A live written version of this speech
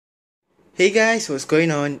Hey guys, what's going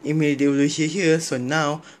on? Emil Devolution here. So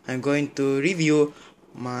now I'm going to review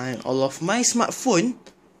all of my smartphone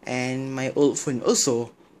and my old phone also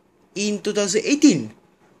in 2018.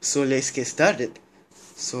 So let's get started.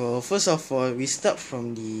 So first of all, we start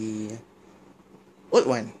from the old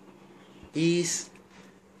one. Is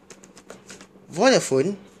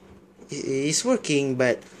Vodafone is working,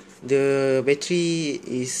 but the battery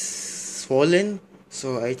is swollen,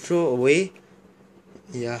 so I throw away.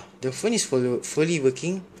 Yeah, the phone is fully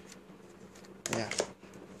working. Yeah,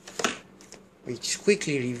 we just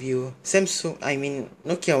quickly review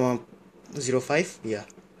Nokia 105. Yeah,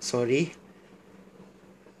 sorry.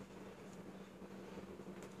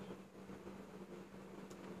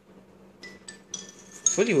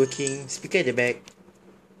 Fully working, speaker at the back.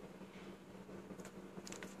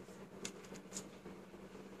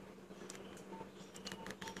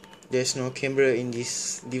 There's no camera in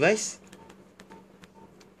this device.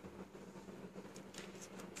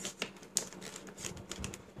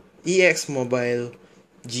 EX Mobile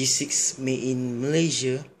G6 made in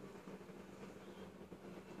Malaysia.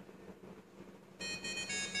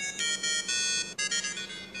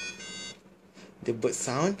 The bird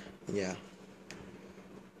sound, yeah.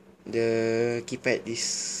 The keypad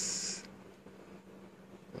is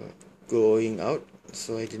going out,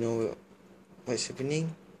 so I don't know what's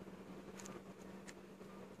happening.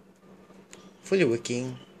 Fully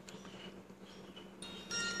working.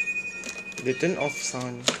 The turn off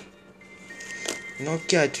sound.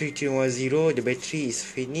 Nokia 3310, the battery is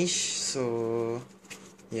finished, so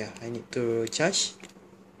yeah, I need to charge.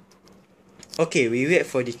 Okay, we wait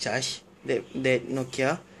for the charge that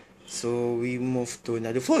Nokia, so we move to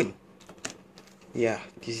another phone. Yeah,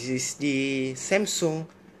 this is the Samsung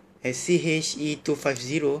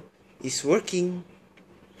SCHE250. Is working.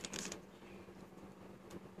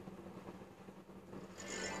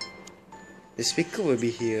 The speaker will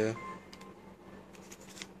be here.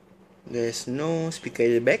 There's no speaker at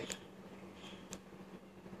the back.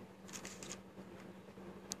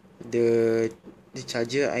 The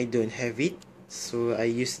charger, I don't have it, so I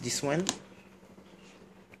use this one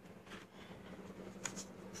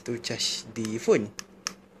to charge the phone.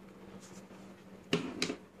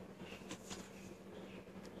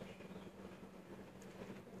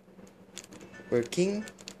 Working.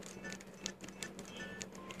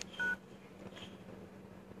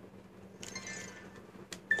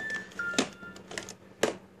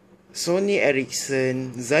 Sony Ericsson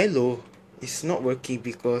Zylo is not working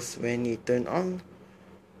because when it turned on,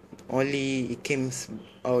 only it came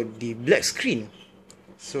out the black screen.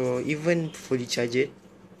 So even fully charging,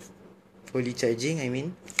 I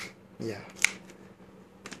mean, yeah.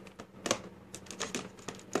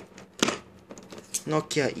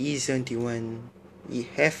 Nokia E71, it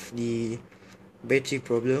have the battery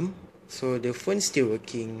problem, so the phone still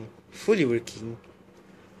working, fully working,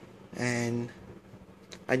 and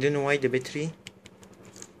I don't know why the battery,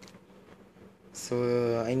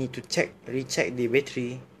 so I need to recheck the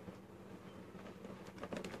battery.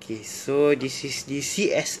 Okay, so this is the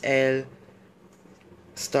CSL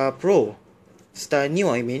Star Pro, Star New,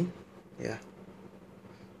 I mean, yeah.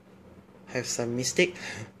 Have some mistake.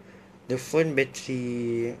 The phone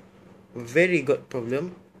battery very got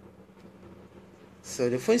problem, so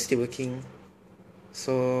the phone still working,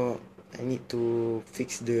 so I need to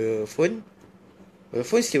fix the phone. The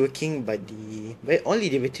phone still working, but only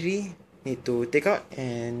the battery need to take out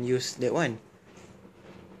and use that one.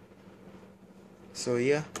 So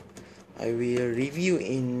yeah, I will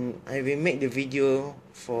make the video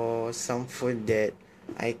for some phone that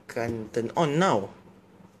I can turn on now.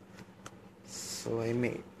 So I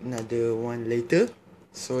make another one later.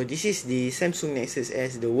 So this is the Samsung Nexus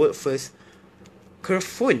S, the world first curved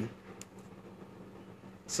phone.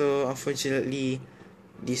 So unfortunately,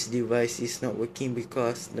 this device is not working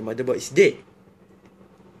because the motherboard is dead.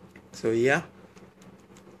 So yeah,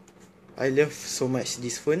 I love so much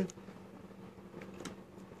this phone.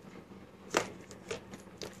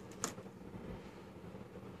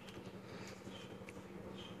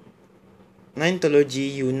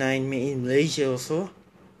 Nintology U9 made in Malaysia also,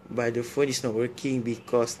 but the phone is not working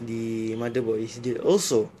because the motherboard is dead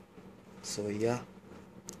also. So yeah,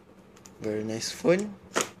 very nice phone.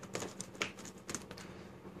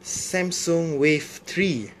 Samsung Wave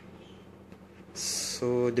 3.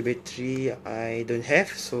 So the battery I don't have,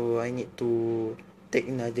 so I need to take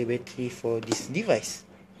another battery for this device.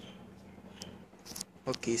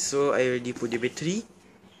 Okay, so I already put the battery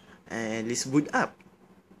and let's boot up.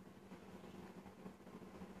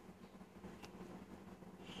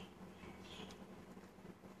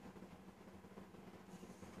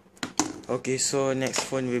 Okay, so next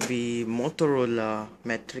phone will be Motorola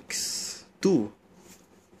Matrix 2.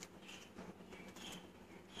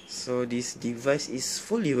 So this device is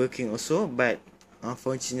fully working also, but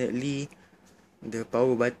unfortunately the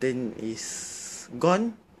power button is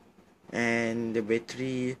gone and the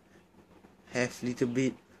battery have little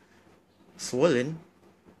bit swollen.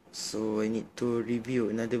 So I need to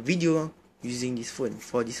review another video using this phone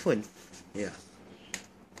for this phone. Yeah,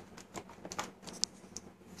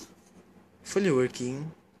 fully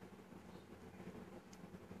working.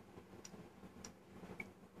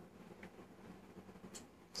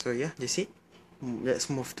 So yeah, that's it. Let's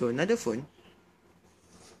move to another phone.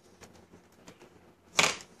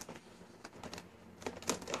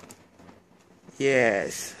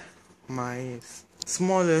 Yes, my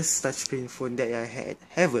smallest touchscreen phone that I had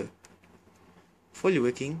ever. Fully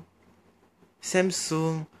working.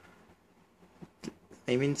 Samsung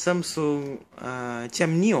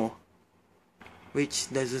Cham Neo, which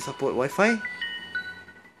doesn't support Wi-Fi.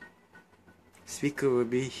 Speaker will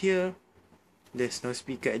be here. There's no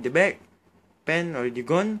speaker at the back. Pen already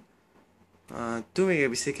gone. 2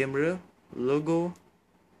 megapixel camera. Logo.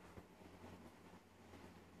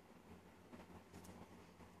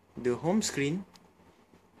 The home screen.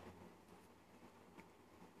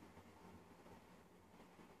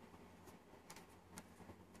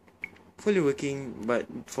 Fully working, but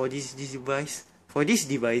for this device,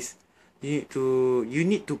 you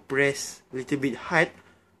need to press a little bit hard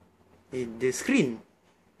in the screen.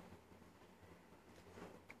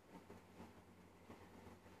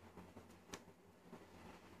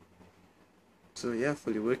 So yeah,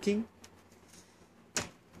 fully working.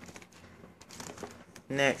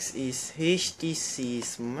 Next is HTC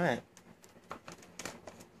Smart.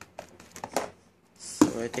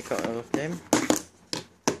 So I take out all of them.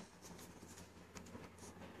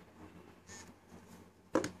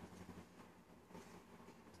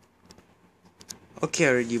 Okay,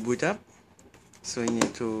 already boot up. So you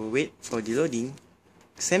need to wait for the loading.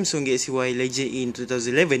 Samsung Galaxy Y Legend in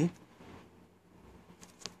 2011.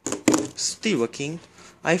 Still working.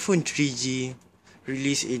 iPhone 3G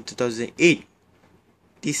released in 2008.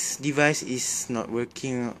 This device is not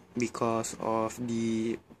working because of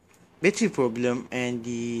the battery problem and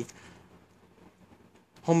the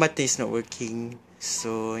home button is not working.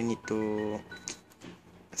 So I need to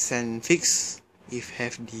send fix if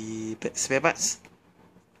have the spare parts.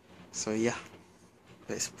 So yeah,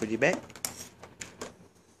 let's put it back.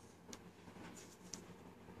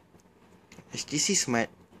 HTC Smart.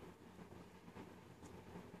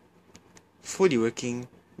 Fully working.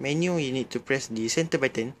 Menu, you need to press the center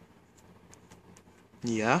button.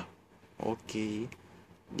 Yeah, okay.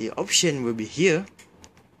 The option will be here.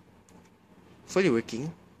 Fully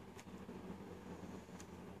working.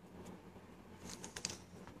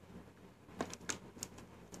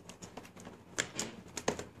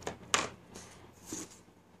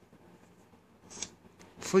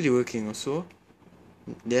 Fully working also.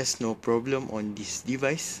 There's no problem on this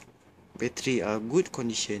device. Battery are good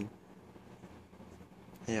condition.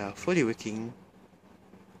 Yeah, fully working.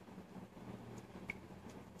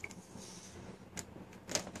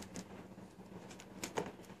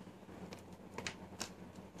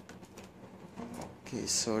 Okay,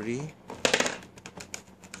 sorry.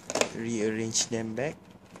 Rearrange them back.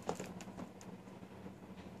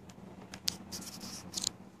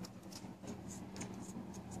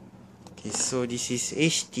 Okay, so this is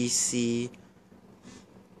HTC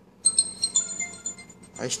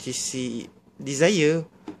Desire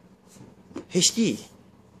HD,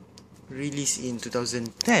 released in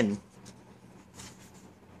 2010.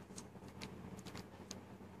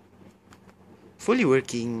 Fully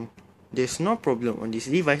working. There's no problem on this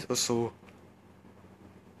device also.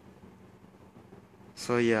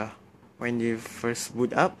 So yeah, when they first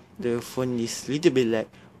boot up, the phone is little bit lag.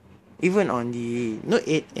 Even on the Note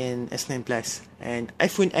 8 and S9 Plus and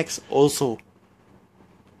iPhone X also.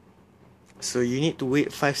 So you need to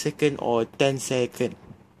wait 5 seconds or 10 seconds.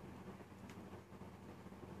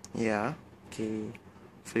 Yeah, okay.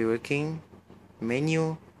 Fully working.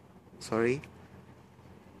 Menu, sorry.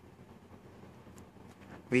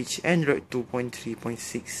 Which Android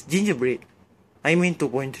 2.3.6 Gingerbread. I mean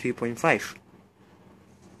 2.3.5.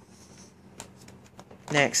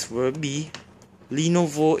 Next will be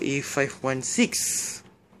Lenovo A516.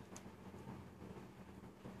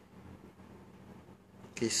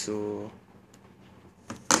 Okay, so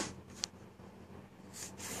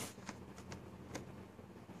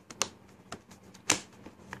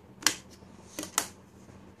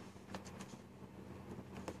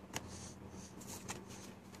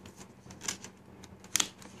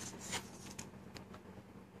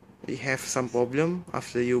we have some problem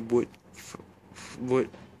after you boot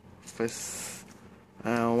first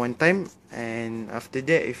one time, and after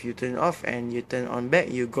that if you turn off and you turn on back,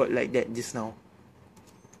 you got like that just now.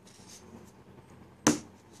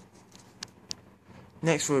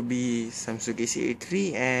 Next will be Samsung Galaxy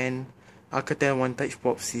A3 and Alcatel One Touch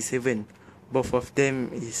Pop C7. Both of them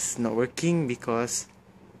is not working because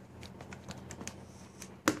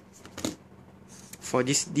for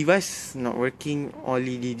this device not working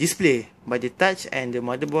only the display, but the touch and the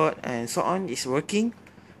motherboard and so on is working.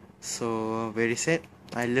 So very sad.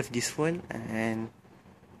 I love this phone, and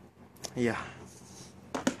yeah.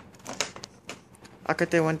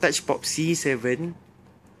 Alcatel One Touch Pop C7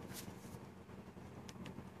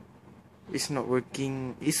 is not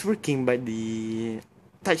working. It's working, but the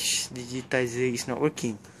touch digitizer is not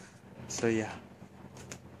working. So yeah.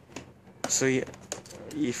 So yeah,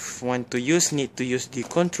 if want to use, need to use the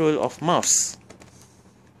control of mouse.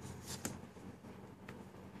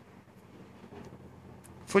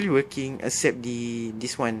 Fully working except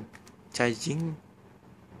this one charging.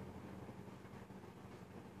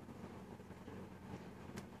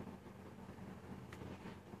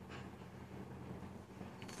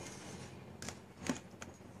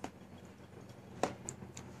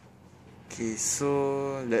 Okay,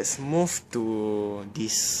 so let's move to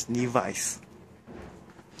this device.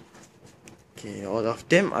 Okay, all of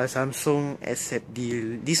them are Samsung except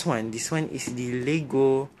this one. This one is the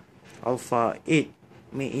Lego Alpha 8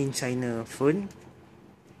 made in China phone.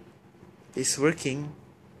 It's working,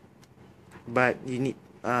 but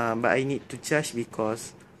I need to charge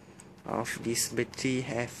because of this battery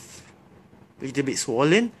have little bit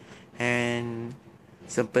swollen, and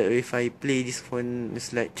sampai if I play this phone,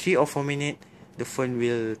 it's like 3 or 4 minutes, the phone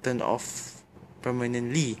will turn off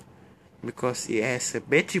permanently because it has a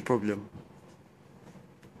battery problem.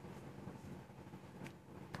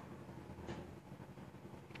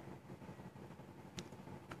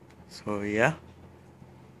 So yeah.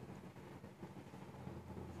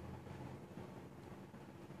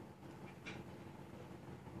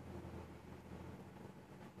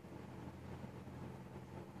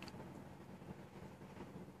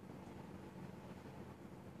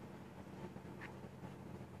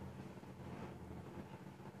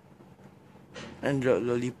 Android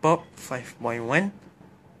Lollipop 5.1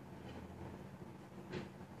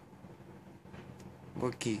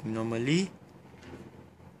 working normally.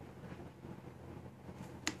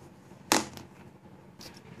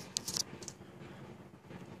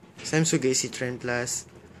 Samsung Galaxy Trend Plus,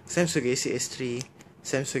 Samsung Galaxy S3,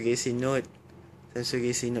 Samsung Galaxy Note, Samsung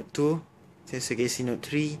Galaxy Note 2, Samsung Galaxy Note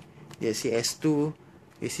 3, Galaxy S2,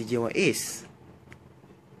 Galaxy J1 Ace.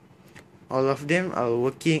 All of them are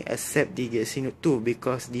working except the Galaxy Note 2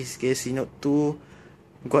 because this Galaxy Note 2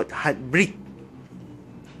 got heartbreak.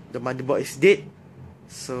 The motherboard is dead,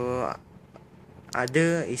 so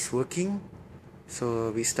other is working.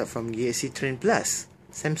 So we start from Galaxy Trend Plus,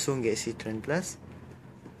 Samsung Galaxy Trend Plus,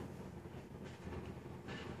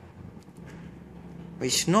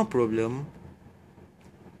 which no problem.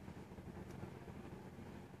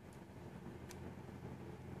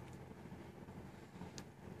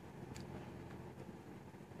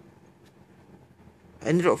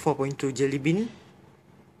 Android 4.2 Jelly Bean.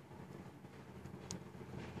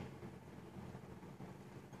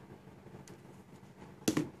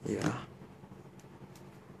 Yeah.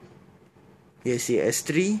 Galaxy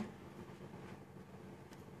S3.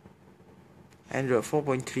 Android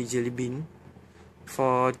 4.3 Jelly Bean.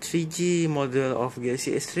 For 3G model of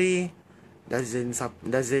Galaxy S3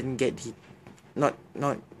 doesn't get the not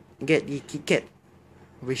get the KitKat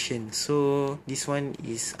version. So this one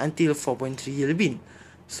is until 4.3 Jelly Bean.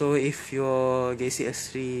 So if your Galaxy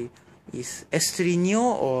S3 is S3 Neo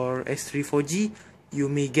or S3 4G, you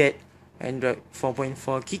may get Android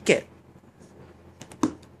 4.4 KitKat.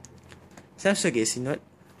 Samsung Galaxy Note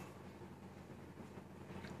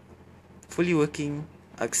fully working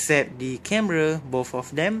except the camera, both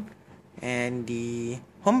of them, and the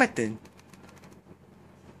home button.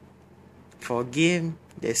 For game,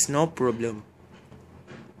 there's no problem.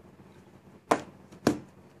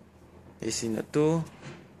 Galaxy Note 2,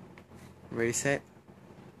 very sad,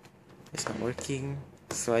 it's not working,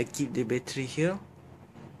 so I keep the battery here.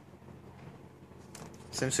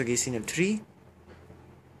 Samsung Galaxy Note 3,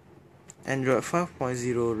 Android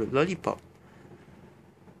 5.0 Lollipop.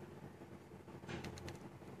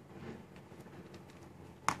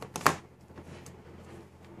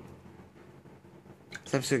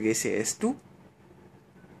 Samsung Galaxy S2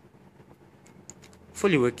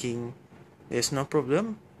 fully working, there's no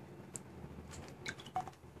problem.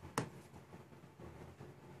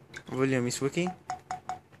 Volume is working.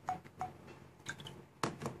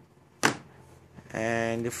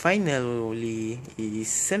 And the finally is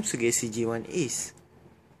Samsung Galaxy J1 Ace.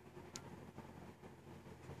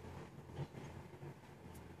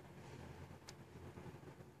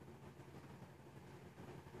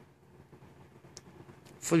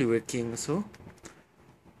 Fully working also.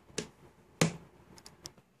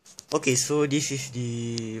 Okay, so this is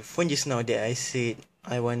the phone just now that I said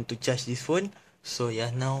I want to charge this phone. So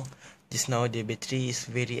yeah, just now the battery is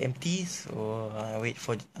very empty, so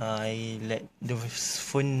I let the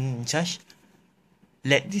phone charge.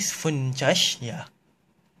 Let this phone charge. Yeah,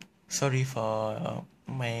 sorry for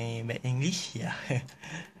my bad English. Yeah.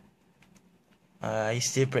 I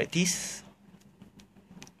still practice.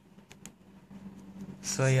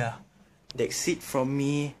 So yeah, that's it from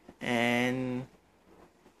me, and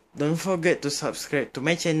don't forget to subscribe to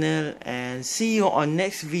my channel, and see you on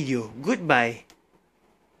next video. Goodbye.